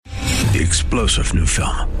The explosive new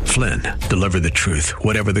film, Flynn, deliver the truth,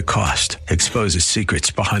 whatever the cost, exposes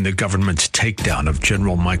secrets behind the government's takedown of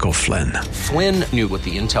General Michael Flynn. Flynn knew what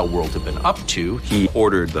the intel world had been up to. He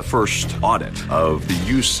ordered the first audit of the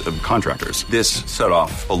use of contractors. This set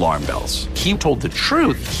off alarm bells. He told the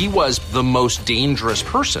truth. He was the most dangerous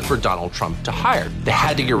person for Donald Trump to hire. They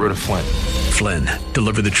had to get rid of Flynn. Flynn,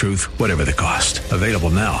 deliver the truth, whatever the cost. Available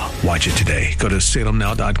now. Watch it today. Go to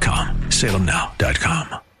salemnow.com.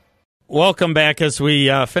 salemnow.com. Welcome back. As we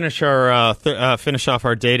finish off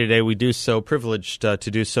our day today, we do so privileged to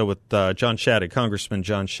do so with John Shadegg, Congressman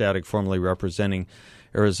John Shadegg, formerly representing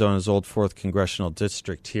Arizona's Old 4th Congressional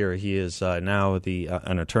District here. He is now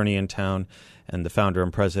an attorney in town and the founder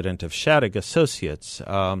and president of Shadegg Associates.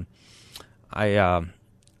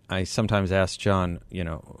 I sometimes ask John,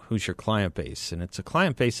 who's your client base? And it's a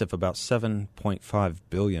client base of about 7.5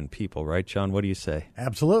 billion people, right, John? What do you say?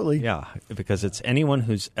 Absolutely. Yeah, because it's anyone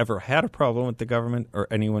who's ever had a problem with the government or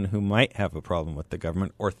anyone who might have a problem with the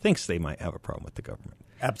government or thinks they might have a problem with the government.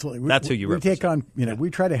 Absolutely. That's who you represent. Take on, we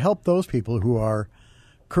try to help those people who are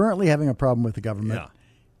currently having a problem with the government,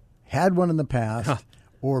 had one in the past,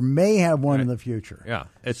 or may have one in the future. Yeah.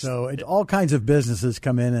 All kinds of businesses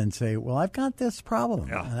come in and say, well, I've got this problem.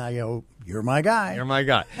 Yeah. And I go, you're my guy. You're my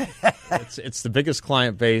guy. It's the biggest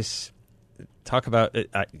client base. Talk about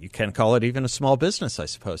it. You can call it even a small business, I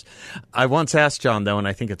suppose. I once asked John, though, and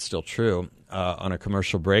I think it's still true, on a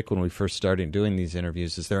commercial break when we first started doing these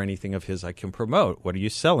interviews, is there anything of his I can promote? What are you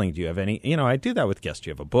selling? Do you have any? I do that with guests.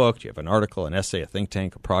 Do you have a book? Do you have an article, an essay, a think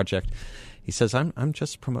tank, a project? He says, I'm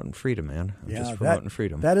just promoting freedom, man. I'm just promoting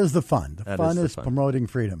freedom. That is the fun. The fun is promoting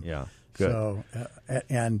freedom. Yeah, good. So,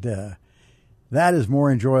 that is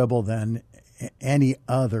more enjoyable than any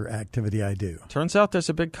other activity I do. Turns out there's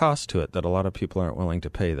a big cost to it that a lot of people aren't willing to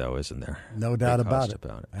pay, though, isn't there? No doubt about it.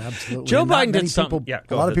 Absolutely. Joe Biden did something.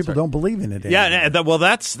 A lot of people don't believe in it anymore. Yeah, well,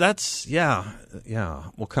 that's.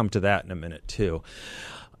 We'll come to that in a minute, too.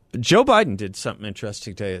 Joe Biden did something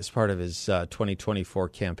interesting today as part of his 2024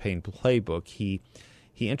 campaign playbook. He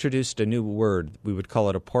introduced a new word. We would call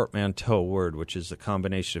it a portmanteau word, which is a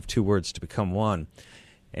combination of two words to become one.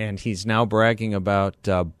 And he's now bragging about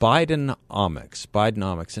Bidenomics.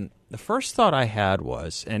 And the first thought I had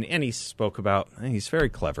was, and he spoke about, he's very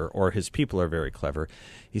clever, or his people are very clever.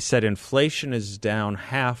 He said inflation is down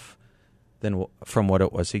half from what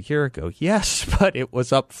it was a year ago. Yes, but it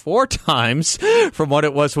was up 4 times from what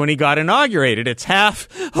it was when he got inaugurated. It's half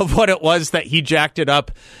of what it was that he jacked it up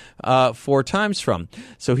 4 times from.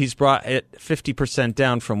 So he's brought it 50%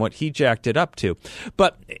 down from what he jacked it up to.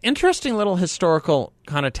 But interesting little historical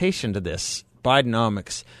connotation to this,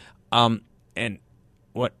 Bidenomics. And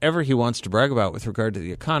whatever he wants to brag about with regard to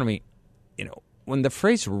the economy, when the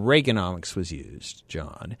phrase Reaganomics was used,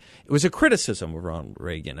 John, it was a criticism of Ronald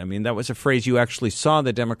Reagan. I mean, that was a phrase you actually saw in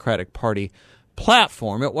the Democratic Party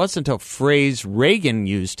platform. It wasn't a phrase Reagan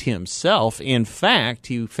used himself. In fact,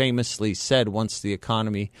 he famously said once the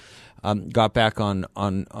economy got back on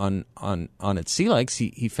its sea legs,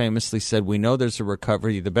 he famously said, "We know there's a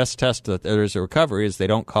recovery. The best test that there's a recovery is they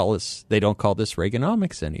don't call this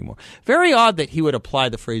Reaganomics anymore." Very odd that he would apply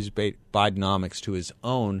the phrase Bidenomics to his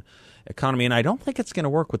own economy, and I don't think it's going to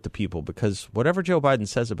work with the people because whatever Joe Biden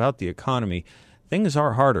says about the economy, things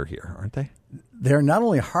are harder here, aren't they? They're not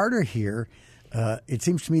only harder here, it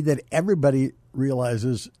seems to me that everybody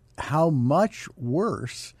realizes how much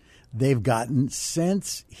worse they've gotten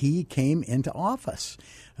since he came into office.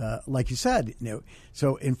 Like you said,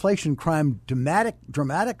 so inflation climbed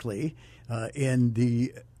dramatically in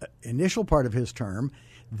the initial part of his term.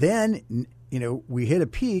 Then, we hit a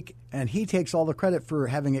peak, and he takes all the credit for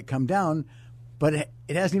having it come down, but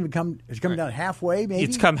it hasn't even come. It's come down halfway, maybe.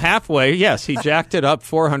 It's come halfway. Yes, he jacked it up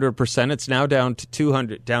 400%. It's now down to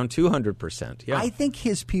 200%. Yeah, I think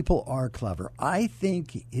his people are clever. I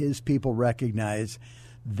think his people recognize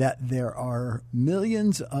that there are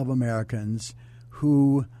millions of Americans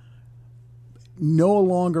who no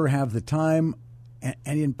longer have the time, and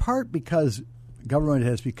in part because government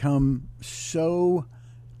has become so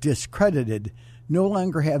discredited, no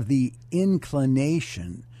longer have the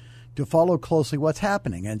inclination to follow closely what's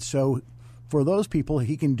happening. And so for those people,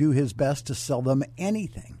 he can do his best to sell them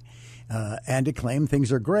anything and to claim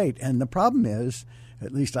things are great. And the problem is,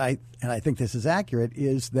 at least I think this is accurate,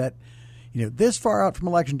 is that this far out from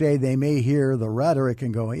Election Day, they may hear the rhetoric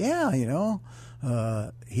and go, he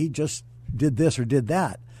just did this or did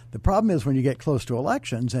that. The problem is when you get close to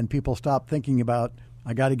elections and people stop thinking about,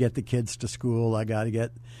 I got to get the kids to school, I got to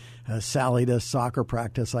get Sally to soccer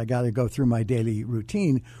practice, I got to go through my daily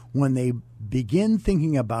routine. When they begin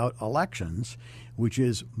thinking about elections, which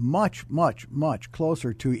is much, much, much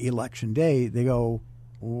closer to Election Day, they go,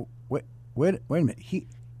 wait a minute.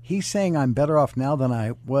 He's saying I'm better off now than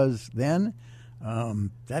I was then?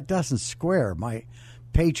 That doesn't square. My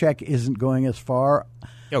paycheck isn't going as far.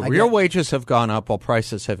 Yeah, real wages have gone up while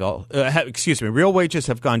prices have real wages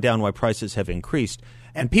have gone down while prices have increased.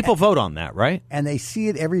 And people vote on that, right? And they see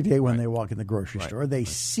it every day when they walk in the grocery store. They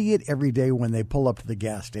see it every day when they pull up to the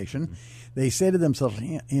gas station. Mm-hmm. They say to themselves,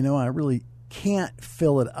 I really can't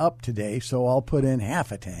fill it up today, so I'll put in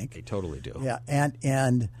half a tank. They totally do. Yeah,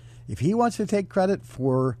 and if he wants to take credit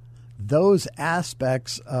for those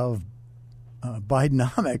aspects of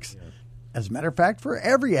Bidenomics, as a matter of fact, for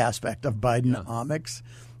every aspect of Bidenomics,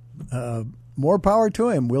 more power to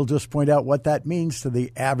him. We'll just point out what that means to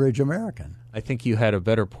the average American. I think you had a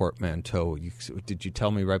better portmanteau. Did you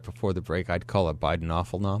tell me right before the break I'd call it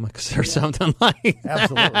Biden-awfulnomics or something like that?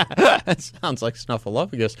 Absolutely. That sounds like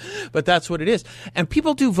Snuffleupagus, but that's what it is. And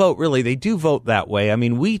people do vote, really. They do vote that way. I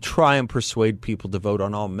mean, we try and persuade people to vote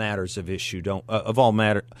on all matters of issue,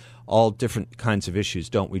 all different kinds of issues,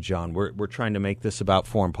 don't we, John? We're trying to make this about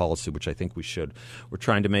foreign policy, which I think we should. We're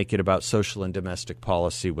trying to make it about social and domestic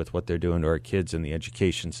policy with what they're doing to our kids in the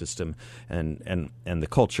education system and the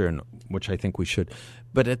culture, and which I think we should.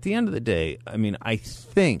 But at the end of the day, I mean, I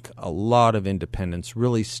think a lot of independents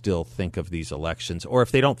really still think of these elections, or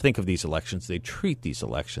if they don't think of these elections, they treat these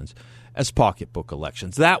elections as pocketbook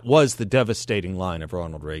elections. That was the devastating line of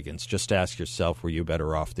Ronald Reagan's. Just ask yourself, were you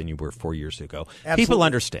better off than you were 4 years ago? Absolutely. People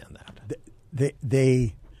understand that.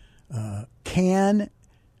 They can,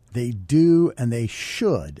 they do, and they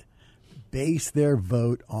should base their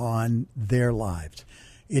vote on their lives.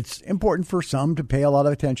 It's important for some to pay a lot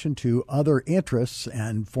of attention to other interests,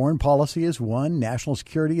 and foreign policy is one. National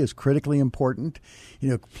security is critically important.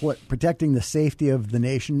 Protecting the safety of the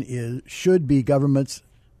nation should be government's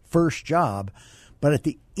first job. But at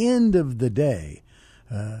the end of the day,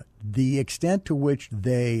 the extent to which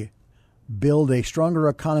they build a stronger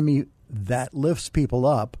economy that lifts people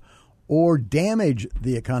up or damage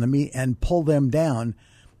the economy and pull them down,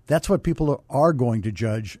 that's what people are going to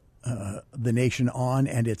judge the nation on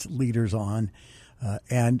and its leaders on.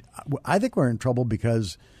 And I think we're in trouble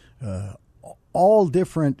because all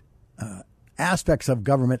different aspects of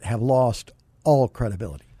government have lost all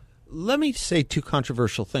credibility. Let me say two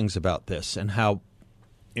controversial things about this and how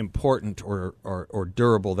important or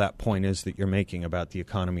durable that point is that you're making about the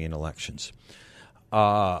economy and elections.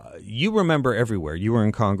 You remember everywhere. You were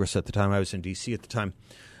in Congress at the time. I was in D.C. at the time.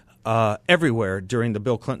 Everywhere during the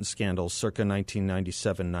Bill Clinton scandals circa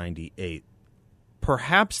 1997-98.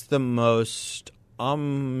 Perhaps the most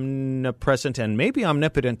omnipresent and maybe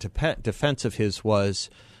omnipotent defense of his was,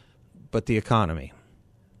 but the economy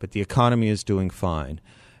is doing fine.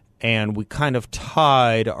 And we kind of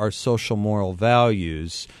tied our social moral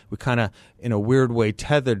values, we kind of, in a weird way,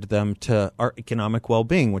 tethered them to our economic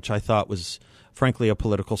well-being, which I thought was, frankly, a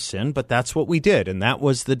political sin. But that's what we did, and that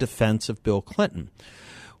was the defense of Bill Clinton.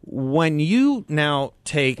 When you now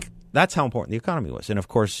that's how important the economy was. And, of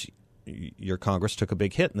course, your Congress took a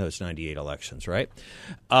big hit in those 98 elections, right?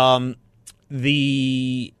 I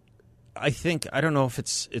don't know if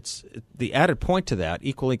it's the added point to that,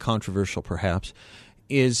 equally controversial perhaps,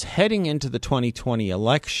 is heading into the 2020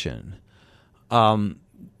 election. You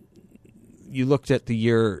looked at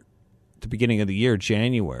the beginning of the year,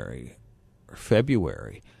 January or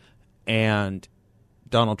February, and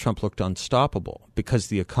Donald Trump looked unstoppable because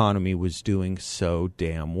the economy was doing so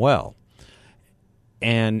damn well.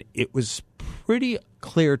 And it was pretty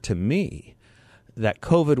clear to me that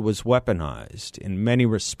COVID was weaponized in many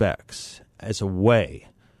respects as a way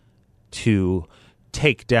to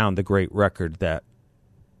take down the great record that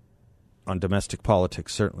on domestic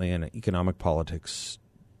politics, certainly in economic politics,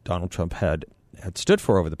 Donald Trump had stood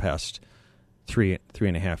for over the past three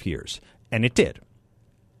and a half years. And it did.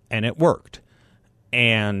 And it worked.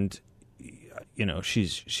 And,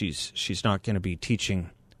 she's not going to be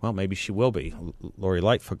teaching. Well, maybe she will be. Lori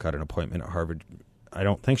Lightfoot got an appointment at Harvard. I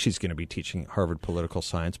don't think she's going to be teaching Harvard political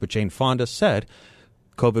science. But Jane Fonda said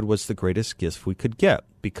COVID was the greatest gift we could get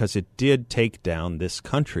because it did take down this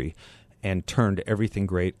country and turned everything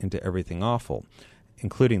great into everything awful,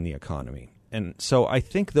 including the economy. And so I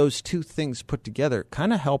think those two things put together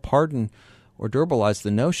kind of help harden or durabilize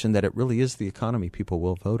the notion that it really is the economy people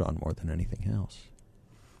will vote on more than anything else,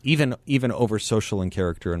 even over social and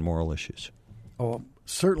character and moral issues. Oh,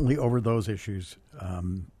 certainly over those issues.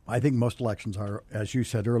 I think most elections are, as you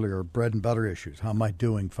said earlier, bread and butter issues. How am I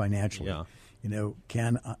doing financially? Yeah.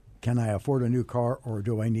 Can I afford a new car, or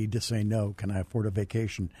do I need to say no? Can I afford a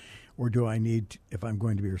vacation, or do I need, if I'm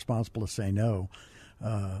going to be responsible, to say no?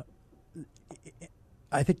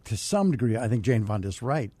 I think to some degree, I think Jane Fonda's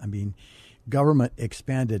right. I mean, government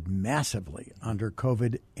expanded massively under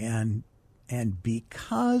COVID, and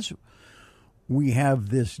because we have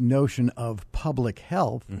this notion of public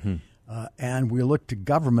health, and we look to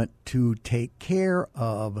government to take care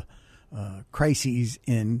of crises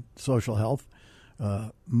in social health,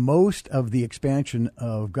 most of the expansion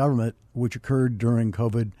of government, which occurred during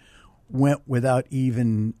COVID, went without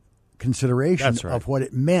even consideration of what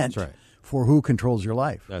it meant for who controls your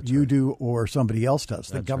life. You do or somebody else does.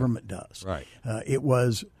 The government does. Right. It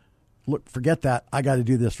was, look, forget that. I got to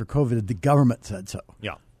do this for COVID. The government said so.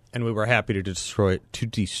 Yeah. And we were happy to destroy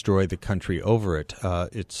the country over it.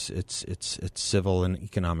 It's civil and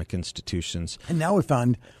economic institutions. And now we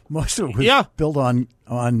found most of it was built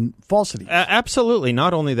on falsity. Absolutely.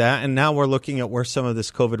 Not only that, and now we're looking at where some of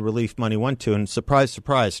this COVID relief money went to, and surprise,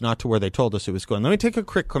 surprise, not to where they told us it was going. Let me take a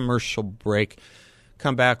quick commercial break,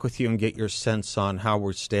 come back with you and get your sense on how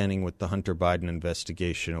we're standing with the Hunter Biden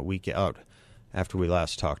investigation a week out after we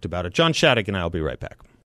last talked about it. John Shadegg and I will be right back.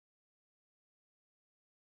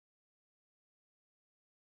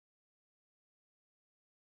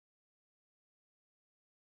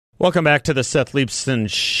 Welcome back to the Seth Leibsohn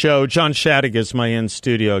Show. John Shadegg is my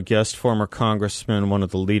in-studio guest, former congressman, one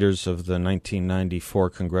of the leaders of the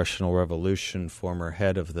 1994 Congressional Revolution, former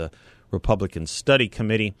head of the Republican Study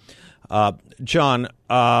Committee. John,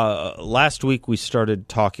 last week we started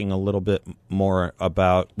talking a little bit more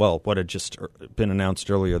about, what had just been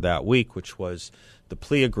announced earlier that week, which was the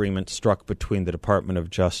plea agreement struck between the Department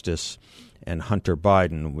of Justice and Hunter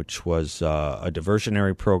Biden, which was a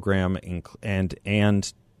diversionary program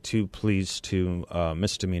and two pleas to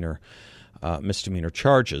misdemeanor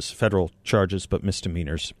charges, federal charges, but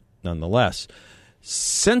misdemeanors nonetheless.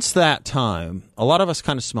 Since that time, a lot of us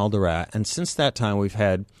kind of smelled a rat, and since that time we've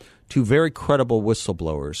had two very credible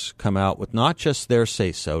whistleblowers come out with not just their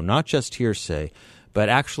say-so, not just hearsay, but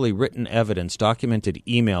actually written evidence, documented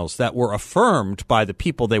emails that were affirmed by the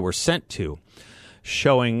people they were sent to,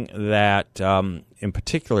 showing that, in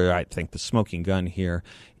particular, I think the smoking gun here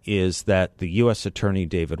is that the U.S. Attorney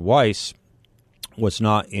David Weiss was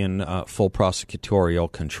not in full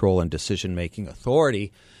prosecutorial control and decision-making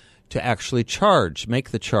authority to actually make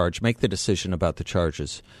the decision about the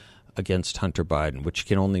charges against Hunter Biden, which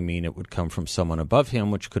can only mean it would come from someone above him,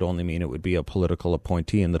 which could only mean it would be a political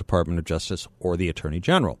appointee in the Department of Justice or the Attorney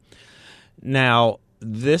General. Now,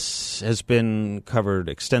 this has been covered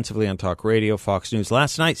extensively on talk radio, Fox News.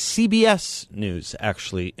 Last night, CBS News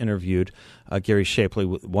actually interviewed Gary Shapley,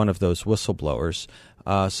 one of those whistleblowers.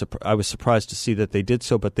 I was surprised to see that they did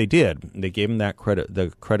so, but they did. They gave him that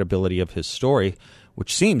the credibility of his story,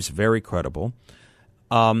 which seems very credible.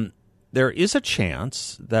 There is a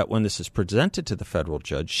chance that when this is presented to the federal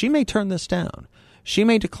judge, she may turn this down. She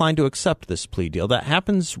may decline to accept this plea deal. That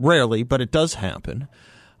happens rarely, but it does happen.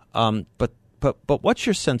 But what's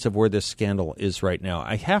your sense of where this scandal is right now?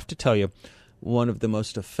 I have to tell you, one of the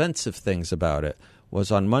most offensive things about it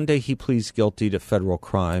was on Monday he pleads guilty to federal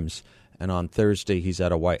crimes, and on Thursday he's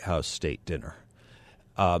at a White House state dinner.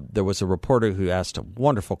 There was a reporter who asked a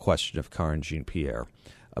wonderful question of Karine Jean-Pierre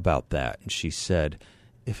about that, and she said,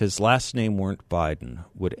 if his last name weren't Biden,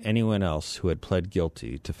 would anyone else who had pled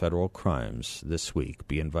guilty to federal crimes this week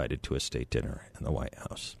be invited to a state dinner in the White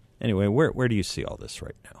House? Anyway, where do you see all this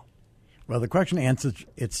right now? Well, the question answers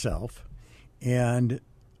itself, and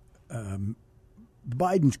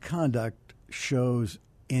Biden's conduct shows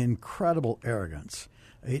incredible arrogance.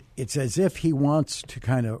 It's as if he wants to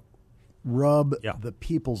kind of rub the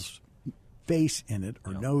people's face in it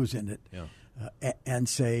or nose in it and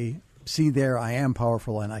say, see there, I am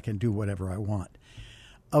powerful and I can do whatever I want.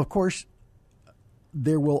 Of course,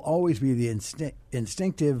 there will always be the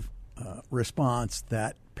instinctive response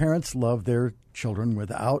that parents love their children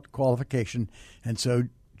without qualification, and so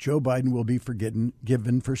Joe Biden will be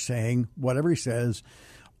given for saying whatever he says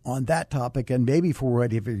on that topic and maybe for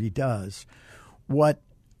whatever he does. What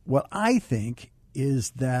I think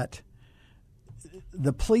is that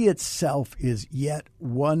the plea itself is yet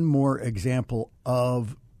one more example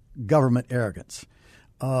of government arrogance,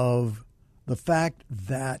 of the fact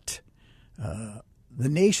that the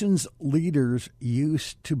nation's leaders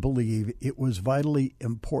used to believe it was vitally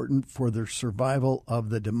important for the survival of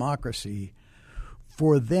the democracy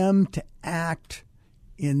for them to act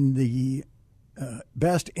in the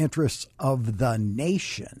best interests of the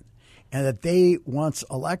nation, and that they, once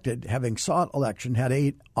elected, having sought election, had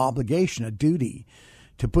an obligation, a duty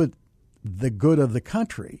to put the good of the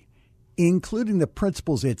country, including the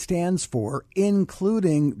principles it stands for,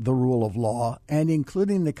 including the rule of law, and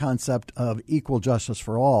including the concept of equal justice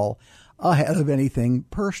for all, ahead of anything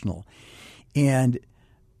personal. And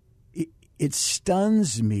it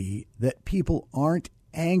stuns me that people aren't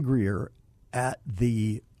angrier at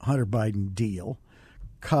the Hunter Biden deal,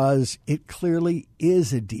 because it clearly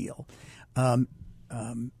is a deal.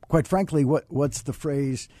 Quite frankly, what's the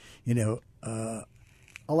phrase?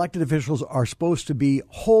 Elected officials are supposed to be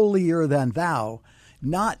holier than thou.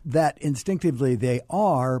 Not that instinctively they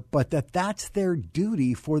are, but that's their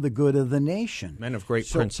duty for the good of the nation. Men of great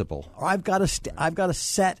principle. I've got to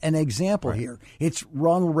set an example here. It's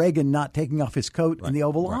Ronald Reagan not taking off his coat in the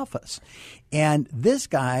Oval Office, and this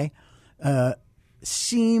guy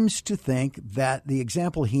seems to think that the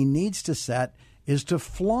example he needs to set is to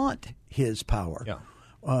flaunt his power,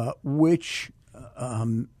 which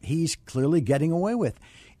he's clearly getting away with.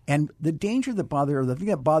 And the danger the thing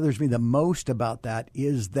that bothers me the most about that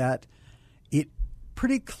is that it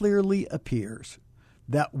pretty clearly appears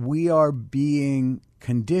that we are being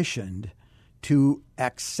conditioned to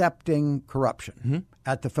accepting corruption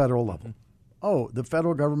at the federal level. Oh, the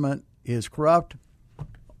federal government is corrupt.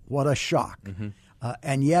 What a shock.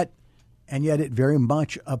 And yet it very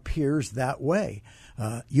much appears that way.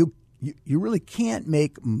 You really can't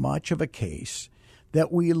make much of a case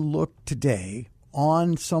that we look today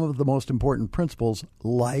on some of the most important principles,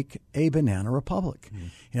 like a banana republic.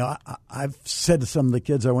 I've said to some of the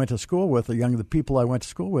kids I went to school with, or the people I went to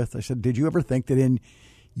school with, I said, did you ever think that in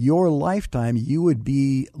your lifetime you would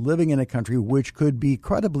be living in a country which could be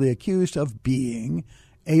credibly accused of being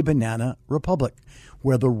a banana republic,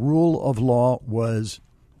 where the rule of law was,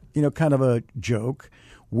 kind of a joke,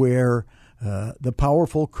 where the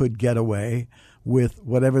powerful could get away with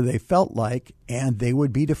whatever they felt like, and they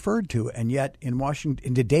would be deferred to. And yet in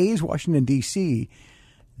today's Washington, D.C.,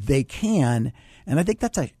 they can. And I think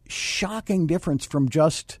that's a shocking difference from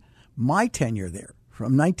just my tenure there.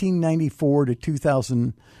 From 1994 to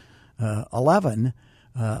 2011,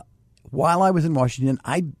 while I was in Washington,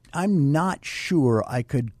 I'm not sure I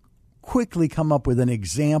could quickly come up with an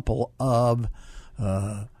example of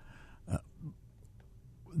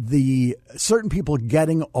the certain people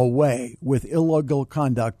getting away with illegal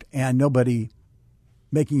conduct and nobody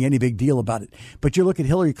making any big deal about it. But you look at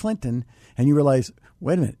Hillary Clinton and you realize,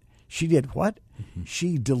 wait a minute, she did what?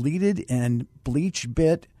 She deleted and bleach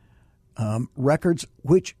bit records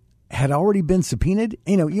which had already been subpoenaed.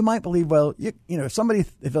 You might believe, well,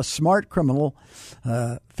 if a smart criminal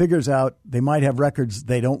figures out they might have records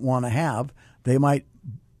they don't want to have, they might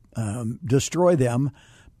destroy them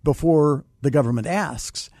before the government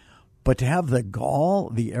asks. But to have the gall,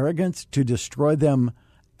 the arrogance to destroy them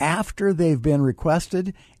after they've been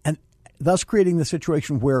requested, and thus creating the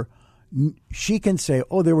situation where she can say,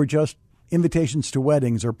 oh, they were just invitations to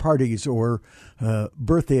weddings or parties or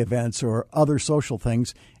birthday events or other social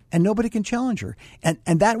things, and nobody can challenge her. And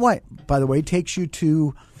that, by the way, takes you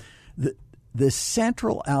to the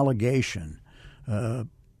central allegation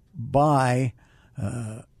by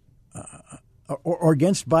or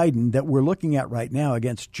against Biden that we're looking at right now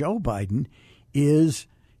against Joe Biden is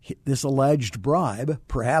this alleged bribe,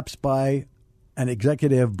 perhaps by an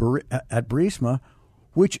executive at Burisma,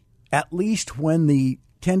 which at least when the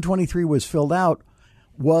 1023 was filled out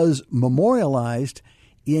was memorialized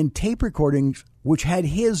in tape recordings which had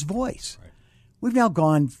his voice. Right. We've now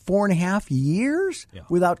gone 4.5 years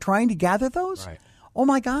without trying to gather those. Right. Oh,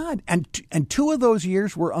 my God. And 2 of those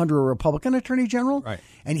years were under a Republican attorney general,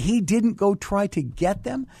 and he didn't go try to get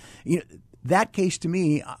them. That case, to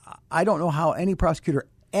me, I don't know how any prosecutor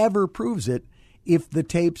ever proves it if the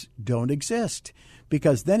tapes don't exist,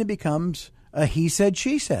 because then it becomes a he said,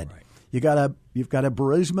 she said. Right. You've got a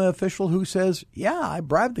Burisma official who says, yeah, I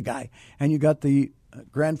bribed the guy. And you got the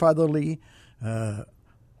grandfatherly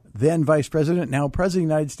then vice president, now president of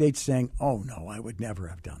the United States, saying, oh, no, I would never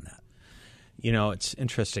have done that. It's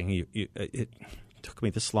interesting. It took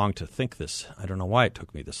me this long to think this. I don't know why it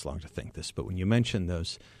took me this long to think this, but when you mentioned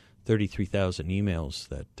those 33,000 emails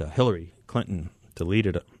that Hillary Clinton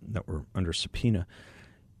deleted that were under subpoena,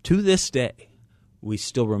 to this day, we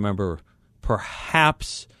still remember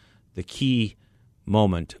perhaps the key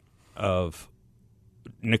moment of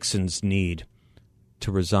Nixon's need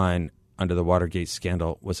to resign under the Watergate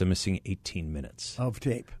scandal was a missing 18 minutes. Of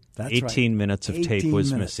tape. That's 18 minutes of tape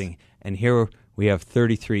was missing. And here we have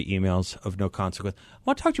 33 emails of no consequence. I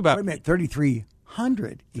want to talk to you about... Wait a minute,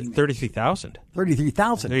 3,300 emails. 33,000.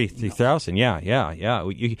 33,000. 33,000, yeah.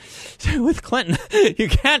 With Clinton, you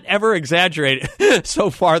can't ever exaggerate so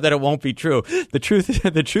far that it won't be true. The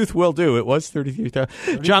truth will do. It was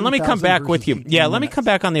 33,000. John, let me come back with you. Yeah, let me come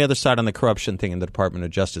back on the other side on the corruption thing in the Department of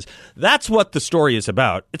Justice. That's what the story is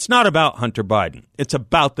about. It's not about Hunter Biden. It's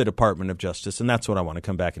about the Department of Justice, and that's what I want to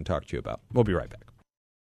come back and talk to you about. We'll be right back.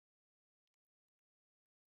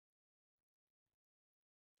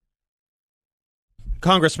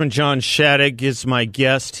 Congressman John Shadegg is my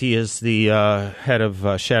guest. He is the head of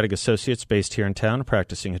Shadegg Associates based here in town, a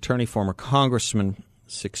practicing attorney, former congressman,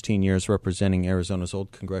 16 years representing Arizona's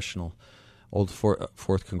old 4th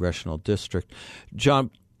Congressional District. John,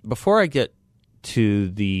 before I get to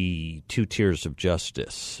the two tiers of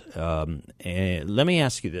justice, let me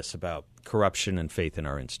ask you this about corruption and faith in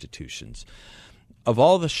our institutions. Of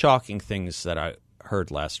all the shocking things that I heard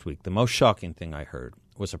last week, the most shocking thing I heard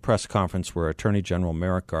was a press conference where Attorney General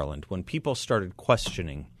Merrick Garland, when people started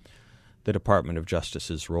questioning the Department of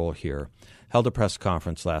Justice's role here, held a press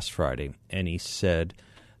conference last Friday, and he said,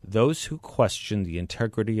 those who question the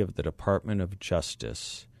integrity of the Department of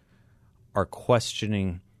Justice are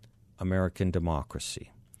questioning American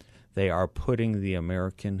democracy. They are putting the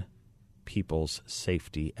American people's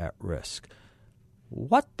safety at risk.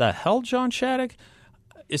 What the hell, John Shadegg?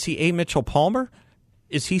 Is he A. Mitchell Palmer?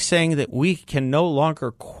 Is he saying that we can no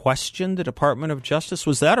longer question the Department of Justice?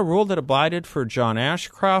 Was that a rule that abided for John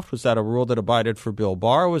Ashcroft? Was that a rule that abided for Bill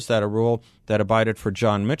Barr? Was that a rule that abided for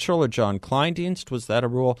John Mitchell or John Kleindienst? Was that a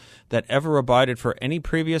rule that ever abided for any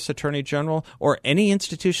previous attorney general or any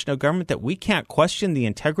institution of government, that we can't question the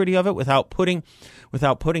integrity of it without putting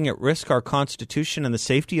at risk our Constitution and the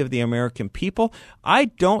safety of the American people? I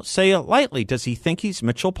don't say it lightly. Does he think he's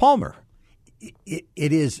Mitchell Palmer? It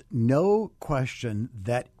is no question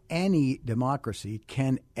that any democracy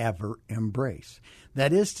can ever embrace.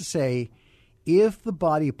 That is to say, if the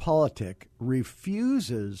body politic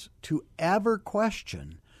refuses to ever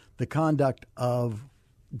question the conduct of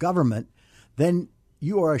government, then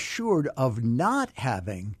you are assured of not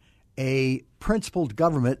having a principled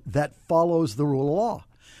government that follows the rule of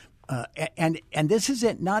law. And this is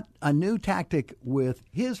not a new tactic with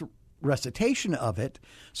his recitation of it.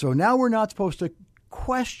 So now we're not supposed to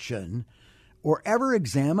question or ever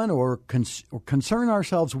examine or concern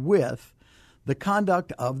ourselves with the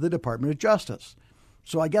conduct of the Department of Justice.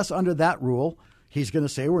 So I guess under that rule, he's going to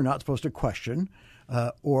say we're not supposed to question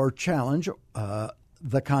or challenge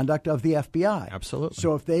the conduct of the FBI. Absolutely.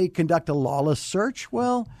 So if they conduct a lawless search,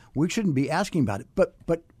 well, we shouldn't be asking about it.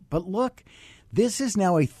 But look, this is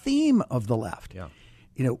now a theme of the left. Yeah.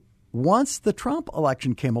 You know, once the Trump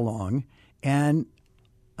election came along, and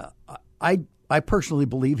I personally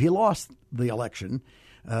believe he lost the election,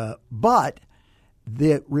 but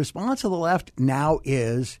the response of the left now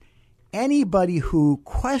is anybody who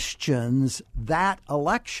questions that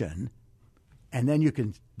election, and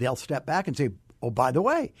then they'll step back and say, oh, by the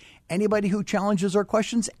way, anybody who challenges or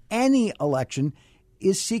questions any election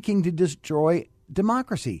is seeking to destroy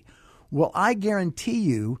democracy. Well, I guarantee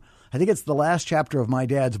you, I think it's the last chapter of my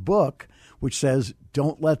dad's book, which says,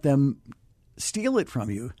 don't let them steal it from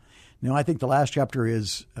you. Now, I think the last chapter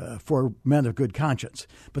is for men of good conscience.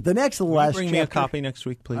 But the next to the last chapter... Bring me a copy next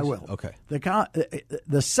week, please. I will. Okay.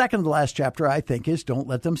 The second to the last chapter, I think, is don't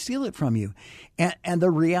let them steal it from you. And the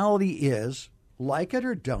reality is, like it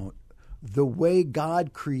or don't, the way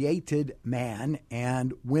God created man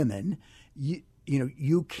and women,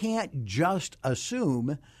 you can't just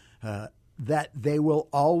assume that they will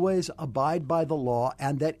always abide by the law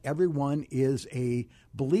and that everyone is a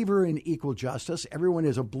believer in equal justice, everyone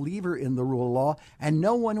is a believer in the rule of law, and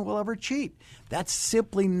no one will ever cheat. That's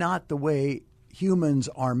simply not the way humans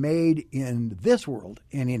are made in this world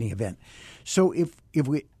in any event. So if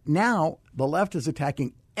we now the left is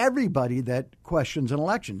attacking everybody that questions an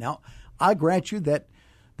election. Now, I grant you that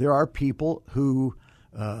there are people who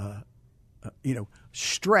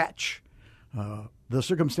stretch the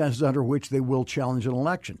circumstances under which they will challenge an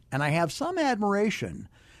election. And I have some admiration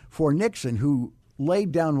for Nixon, who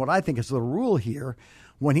laid down what I think is the rule here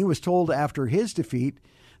when he was told after his defeat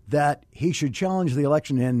that he should challenge the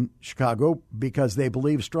election in Chicago because they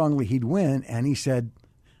believed strongly he'd win. And he said,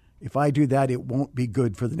 if I do that, it won't be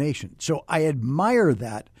good for the nation. So I admire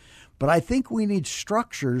that. But I think we need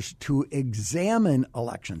structures to examine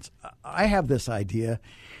elections. I have this idea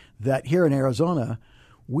that here in Arizona,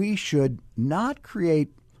 we should not create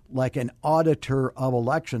like an auditor of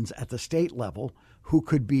elections at the state level who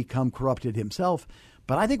could become corrupted himself.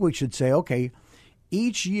 But I think we should say, okay,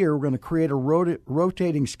 each year we're going to create a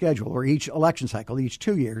rotating schedule, or each election cycle, each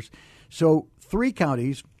 2 years. So 3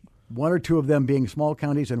 counties, 1 or 2 of them being small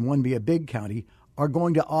counties and 1 be a big county, are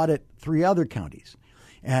going to audit 3 other counties.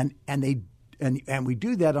 And we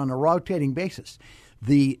do that on a rotating basis.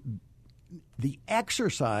 The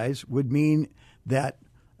exercise would mean that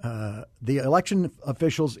the election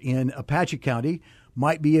officials in Apache County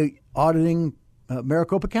might be auditing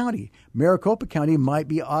Maricopa County. Maricopa County might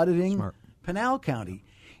be auditing Pinal County.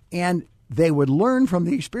 And they would learn from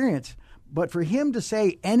the experience. But for him to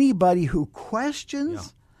say anybody who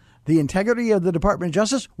questions the integrity of the Department of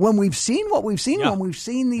Justice when we've seen what we've seen, when we've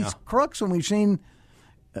seen these crooks, when we've seen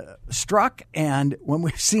Strzok, and when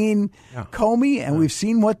we've seen Comey, and we've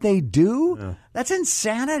seen what they do? That's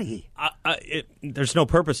insanity. There's no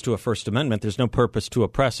purpose to a First Amendment. There's no purpose to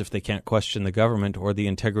oppress if they can't question the government or the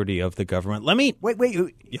integrity of the government. Wait.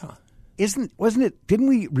 Wasn't it? Didn't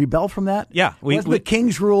we rebel from that? Yeah, wasn't the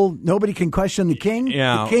King's rule? Nobody can question the king.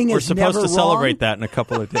 Yeah, the king we're is supposed never to celebrate wrong? that in a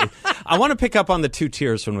couple of days. I want to pick up on the 2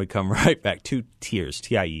 tiers when we come right back. 2 tiers,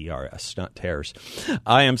 Tiers, not tears.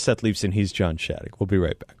 I am Seth Leibson. He's John Shadegg. We'll be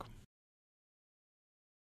right back.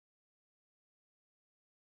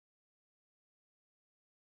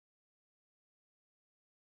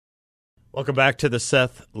 Welcome back to the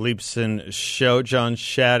Seth Leibson Show. John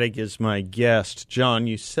Shadegg is my guest. John,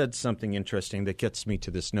 you said something interesting that gets me to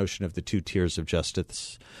this notion of the 2 tiers of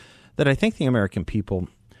justice that I think the American people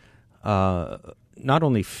not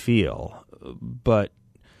only feel, but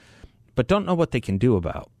don't know what they can do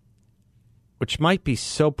about, which might be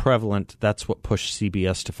so prevalent that's what pushed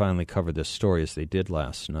CBS to finally cover this story as they did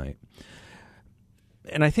last night.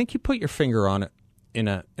 And I think you put your finger on it in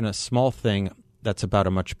a small thing that's about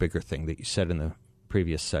a much bigger thing that you said in the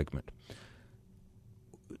previous segment,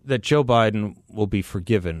 that Joe Biden will be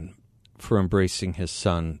forgiven for embracing his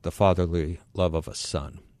son, the fatherly love of a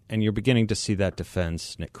son. And you're beginning to see that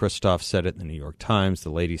defense. Nick Kristof said it in the New York Times. The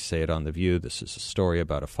ladies say it on The View. This is a story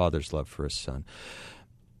about a father's love for his son.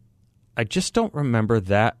 I just don't remember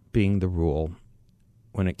that being the rule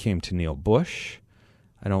when it came to Neil Bush.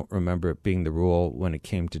 I don't remember it being the rule when it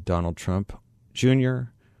came to Donald Trump Jr.,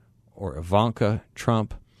 or Ivanka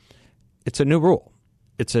Trump. It's a new rule.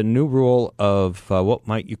 It's a new rule of what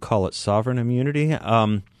might you call it, sovereign immunity?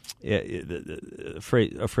 A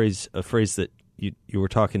phrase that you were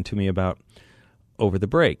talking to me about over the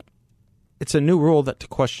break. It's a new rule that to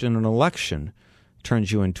question an election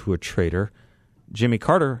turns you into a traitor. Jimmy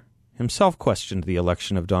Carter himself questioned the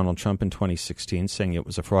election of Donald Trump in 2016, saying it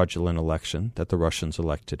was a fraudulent election, that the Russians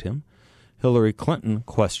elected him. Hillary Clinton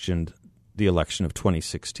questioned the election of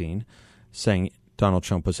 2016, saying Donald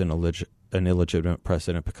Trump was an illegitimate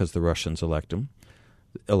president because the Russians elected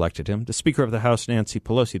him. The Speaker of the House, then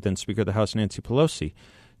Speaker of the House Nancy Pelosi,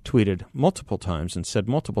 tweeted multiple times and said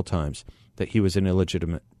multiple times that he was an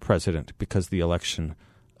illegitimate president because the election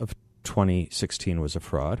of 2016 was a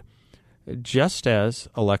fraud, just as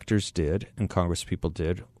electors did and Congress people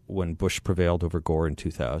did when Bush prevailed over Gore in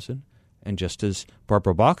 2000, and just as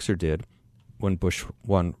Barbara Boxer did when Bush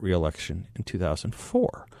won re-election in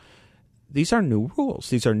 2004. These are new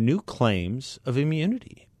rules. These are new claims of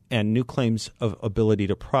immunity and new claims of ability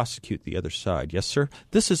to prosecute the other side. Yes, sir?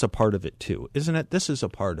 This is a part of it, too, isn't it? This is a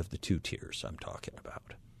part of the 2 tiers I'm talking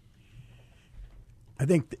about. I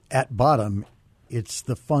think at bottom, it's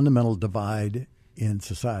the fundamental divide in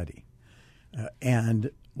society.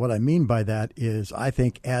 And what I mean by that is I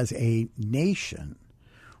think as a nation,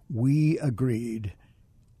 we agreed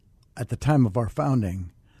at the time of our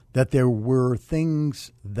founding that there were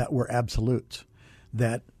things that were absolutes,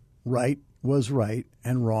 that right was right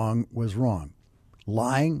and wrong was wrong.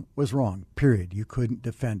 Lying was wrong, period. You couldn't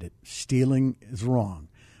defend it. Stealing is wrong.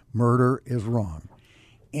 Murder is wrong.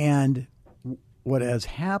 And what has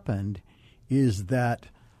happened is that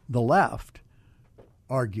the left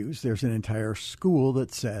argues, there's an entire school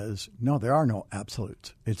that says, no, there are no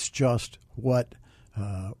absolutes. It's just what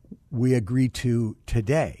we agree to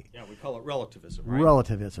today. Yeah, we call it relativism, right?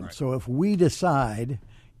 Relativism. Right. So if we decide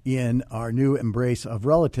in our new embrace of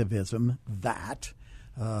relativism that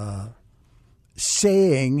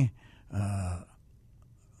saying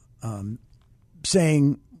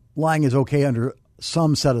lying is okay under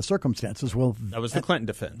some set of circumstances, well, that was the Clinton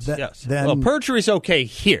defense. Yes. Then, well, perjury's okay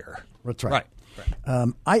here. That's right.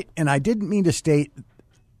 Right. I didn't mean to state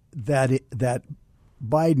that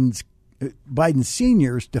Biden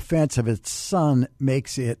Sr.'s defense of his son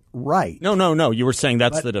makes it right. No. You were saying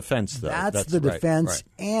that's the defense, though. That's the defense,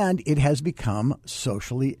 right. And it has become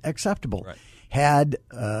socially acceptable. Right. Had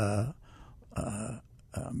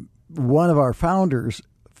one of our founders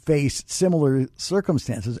faced similar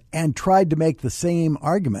circumstances and tried to make the same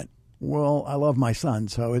argument, well, I love my son,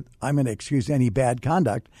 so I'm going to excuse any bad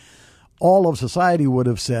conduct, all of society would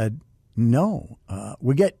have said, no,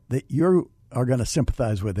 we get that you are going to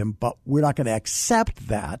sympathize with him, but we're not going to accept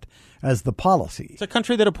that as the policy. It's a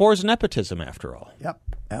country that abhors nepotism, after all. Yep,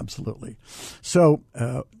 absolutely. So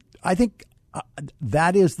I think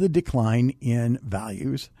that is the decline in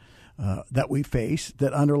values that we face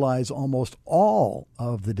that underlies almost all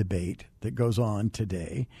of the debate that goes on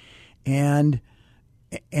today. And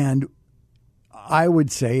I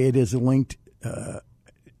would say it is linked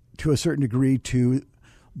to a certain degree to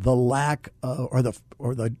the lack or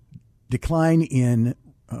the decline in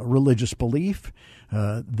religious belief,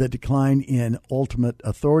 the decline in ultimate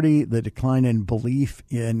authority, the decline in belief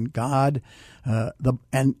in God,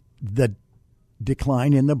 and the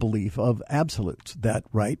decline in the belief of absolutes, that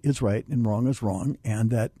right is right and wrong is wrong, and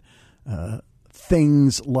that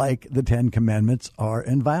things like the Ten Commandments are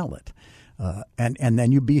inviolate. And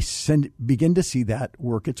then you begin to see that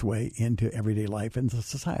work its way into everyday life and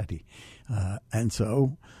society. And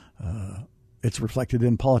so it's reflected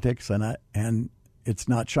in politics, and it's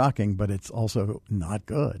not shocking, but it's also not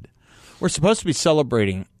good. We're supposed to be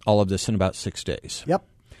celebrating all of this in about 6 days. Yep.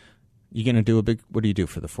 You going to do what do you do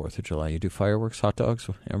for the 4th of July? You do fireworks, hot dogs,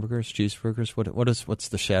 hamburgers, cheeseburgers? What's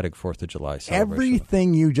the Shadegg 4th of July celebration?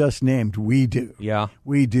 Everything you just named, we do. Yeah.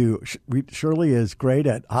 We do. Shirley is great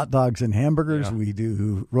at hot dogs and hamburgers. Yeah. We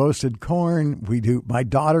do roasted corn. We do. My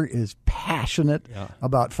daughter is passionate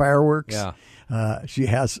about fireworks. Yeah. She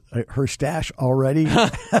has her stash already.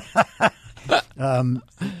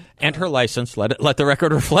 And her license, let the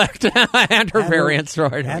record reflect, and her variance.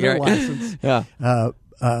 And her license. Yeah.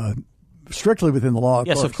 Strictly within the law,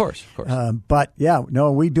 of course. But yeah,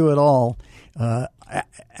 no, we do it all.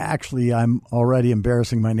 Actually, I'm already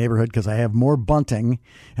embarrassing my neighborhood because I have more bunting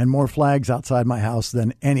and more flags outside my house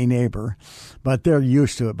than any neighbor. But they're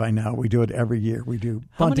used to it by now. We do it every year. We do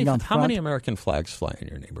bunting on the front. How many American flags fly in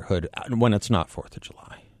your neighborhood when it's not 4th of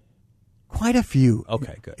July? Quite a few.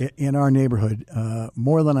 Okay, good. In our neighborhood,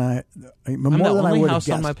 more than I would have guessed. I'm the only house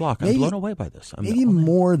on my block. I'm blown away by this. Maybe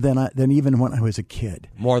more than even when I was a kid.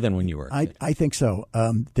 More than when you were a kid. I think so.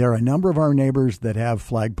 There are a number of our neighbors that have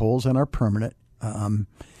flagpoles and are permanent.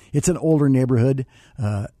 It's an older neighborhood.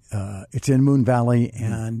 It's in Moon Valley,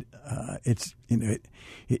 and it's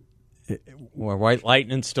where white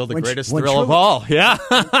lightning's still the greatest thrill of all. Yeah.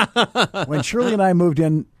 When Shirley and I moved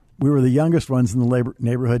in, we were the youngest ones in the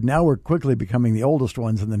neighborhood. Now we're quickly becoming the oldest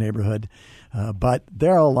ones in the neighborhood. But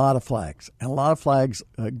there are a lot of flags, and a lot of flags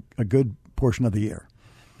a good portion of the year.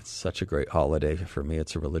 It's such a great holiday for me.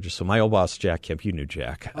 It's a religious. So my old boss, Jack Kemp, you knew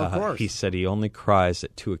Jack. Of course. He said he only cries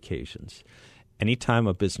at 2 occasions. Anytime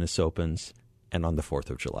a business opens and on the 4th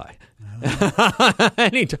of July.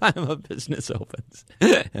 Anytime a business opens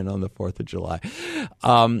and on the 4th of July.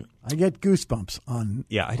 I get goosebumps on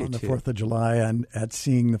the 4th of July and at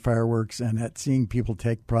seeing the fireworks and at seeing people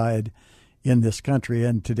take pride in this country.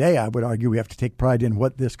 And today I would argue we have to take pride in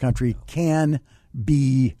what this country can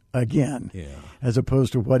be again, as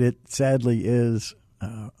opposed to what it sadly is,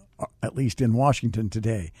 at least in Washington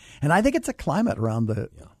today. And I think it's a climate around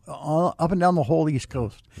up and down the whole East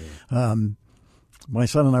Coast. My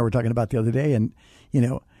son and I were talking about the other day, and,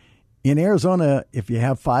 in Arizona, if you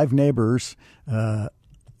have 5 neighbors,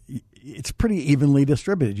 it's pretty evenly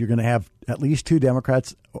distributed. You're going to have at least 2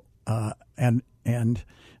 Democrats and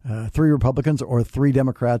 3 Republicans, or 3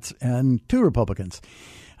 Democrats and 2 Republicans.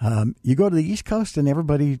 You go to the East Coast, and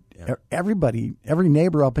every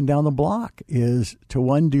neighbor up and down the block is, to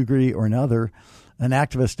one degree or another, an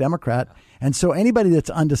activist Democrat. And so anybody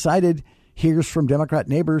that's undecided hears from Democrat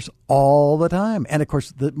neighbors all the time. And, of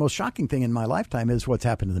course, the most shocking thing in my lifetime is what's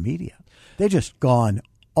happened to the media. They've just gone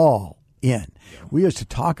all in. We used to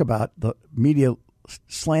talk about the media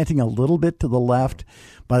slanting a little bit to the left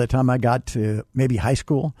by the time I got to maybe high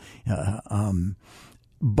school.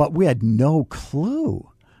 But we had no clue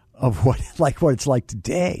of what it's like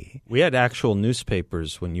today. We had actual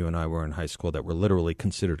newspapers when you and I were in high school that were literally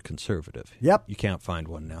considered conservative. Yep. You can't find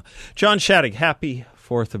one now. John Shadegg, happy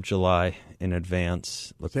 4th of July in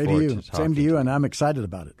advance. Look forward to talking. Same to you, and I'm excited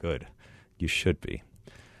about it. Good. You should be.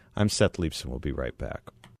 I'm Seth Leibson. We'll be right back.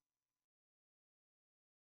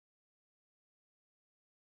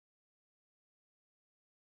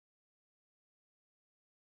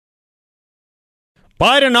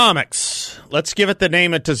 Bidenomics. Let's give it the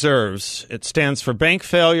name it deserves. It stands for bank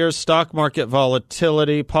failures, stock market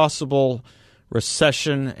volatility, possible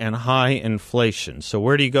recession, and high inflation. So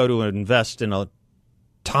where do you go to invest in a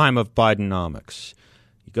time of Bidenomics?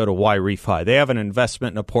 You go to YRefi. They have an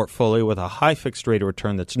investment in a portfolio with a high fixed rate of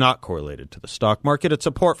return that's not correlated to the stock market. It's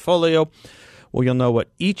a portfolio where you'll know what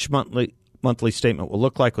each monthly statement will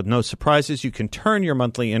look like with no surprises. You can turn your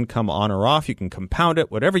monthly income on or off. You can compound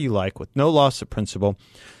it, whatever you like, with no loss of principal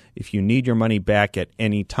if you need your money back at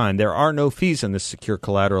any time. There are no fees in this secure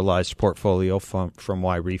collateralized portfolio from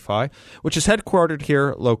YRefi, which is headquartered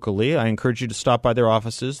here locally. I encourage you to stop by their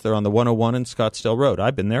offices. They're on the 101 in Scottsdale Road.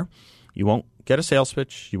 I've been there. You won't get a sales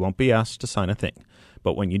pitch. You won't be asked to sign a thing.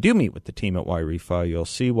 But when you do meet with the team at YRefi, you'll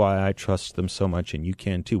see why I trust them so much, and you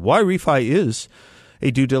can too. YRefi is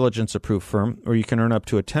a due diligence approved firm, where you can earn up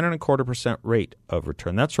to a 10.25% rate of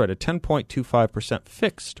return. That's right, a 10.25%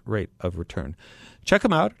 fixed rate of return. Check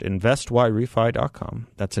them out at investyrefi.com.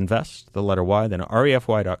 That's invest, the letter Y, then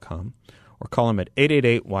refy.com, or call them at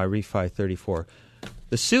 888-YREFI34.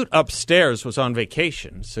 The suit upstairs was on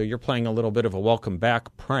vacation, so you're playing a little bit of a welcome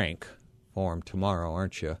back prank for him tomorrow,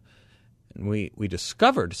 aren't you? And we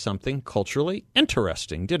discovered something culturally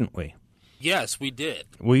interesting, didn't we? Yes, we did.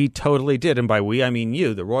 We totally did. And by we, I mean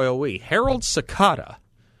you, the royal we. Harold Sakata,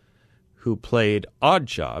 who played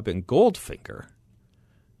Oddjob in Goldfinger,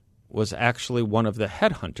 was actually one of the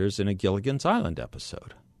headhunters in a Gilligan's Island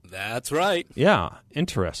episode. That's right. Yeah,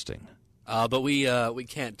 interesting. But we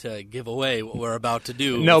can't give away what we're about to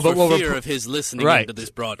do for fear of his listening into this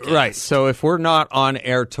broadcast. Right. So if we're not on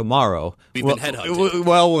air tomorrow, we've been headhunted.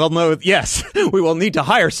 We'll know. Yes, we will need to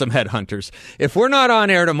hire some headhunters. If we're not on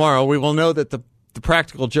air tomorrow, we will know that the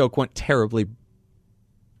practical joke went terribly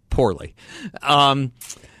poorly.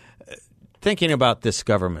 Thinking about this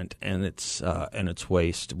government and its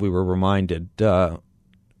waste, we were reminded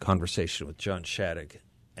conversation with John Shadegg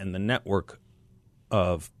and the network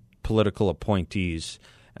of political appointees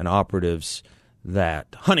and operatives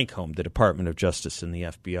that honeycomb the Department of Justice and the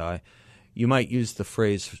FBI. You might use the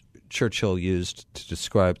phrase Churchill used to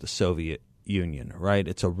describe the Soviet Union, right?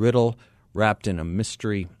 It's a riddle wrapped in a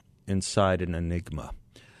mystery inside an enigma.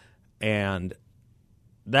 And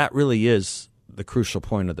that really is the crucial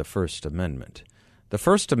point of the First Amendment. The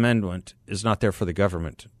First Amendment is not there for the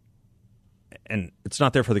government, and it's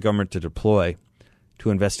not there for the government to deploy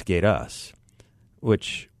to investigate us,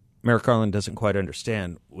 which Merrick Garland doesn't quite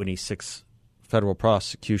understand when he seeks federal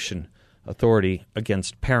prosecution authority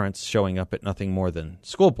against parents showing up at nothing more than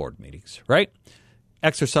school board meetings, right?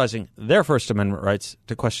 Exercising their First Amendment rights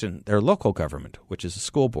to question their local government, which is a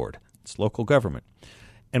school board. It's local government.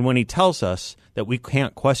 And when he tells us that we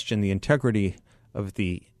can't question the integrity of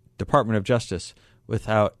the Department of Justice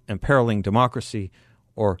without imperiling democracy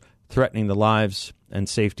or threatening the lives and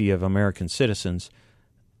safety of American citizens,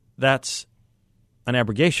 that's an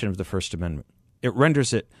abrogation of the First Amendment. It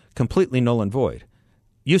renders it completely null and void,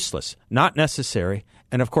 useless, not necessary,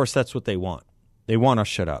 and of course that's what they want. They want us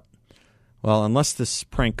shut up. Well, unless this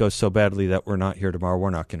prank goes so badly that we're not here tomorrow,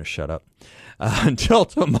 we're not going to shut up. Until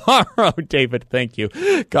tomorrow, David, thank you.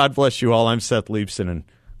 God bless you all. I'm Seth Leibson, and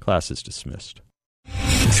class is dismissed.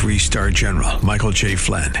 3-star General Michael J.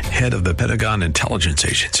 Flynn, head of the Pentagon Intelligence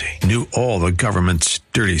Agency, knew all the government's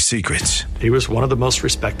dirty secrets. He was one of the most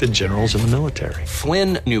respected generals in the military.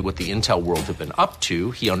 Flynn knew what the intel world had been up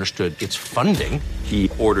to. He understood its funding. He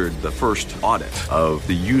ordered the first audit of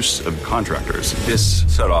the use of contractors. This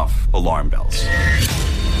set off alarm bells.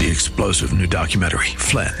 The explosive new documentary,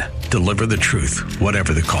 Flynn, Deliver the Truth,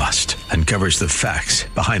 Whatever the Cost, uncovers the facts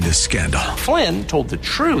behind this scandal. Flynn told the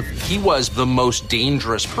truth. He was the most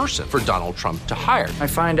dangerous person for Donald Trump to hire. I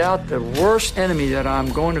find out the worst enemy that I'm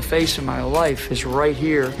going to face in my life is right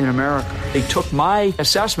here in America. They took my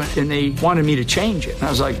assessment and they wanted me to change it. And I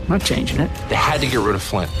was like, I'm not changing it. They had to get rid of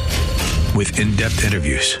Flynn. With in-depth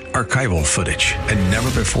interviews, archival footage, and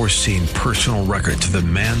never-before-seen personal records of the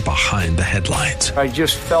man behind the headlines. I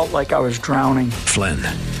just felt like I was drowning. Flynn,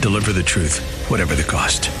 Deliver the Truth, Whatever the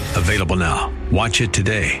Cost. Available now. Watch it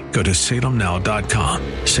today. Go to salemnow.com.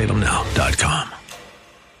 salemnow.com.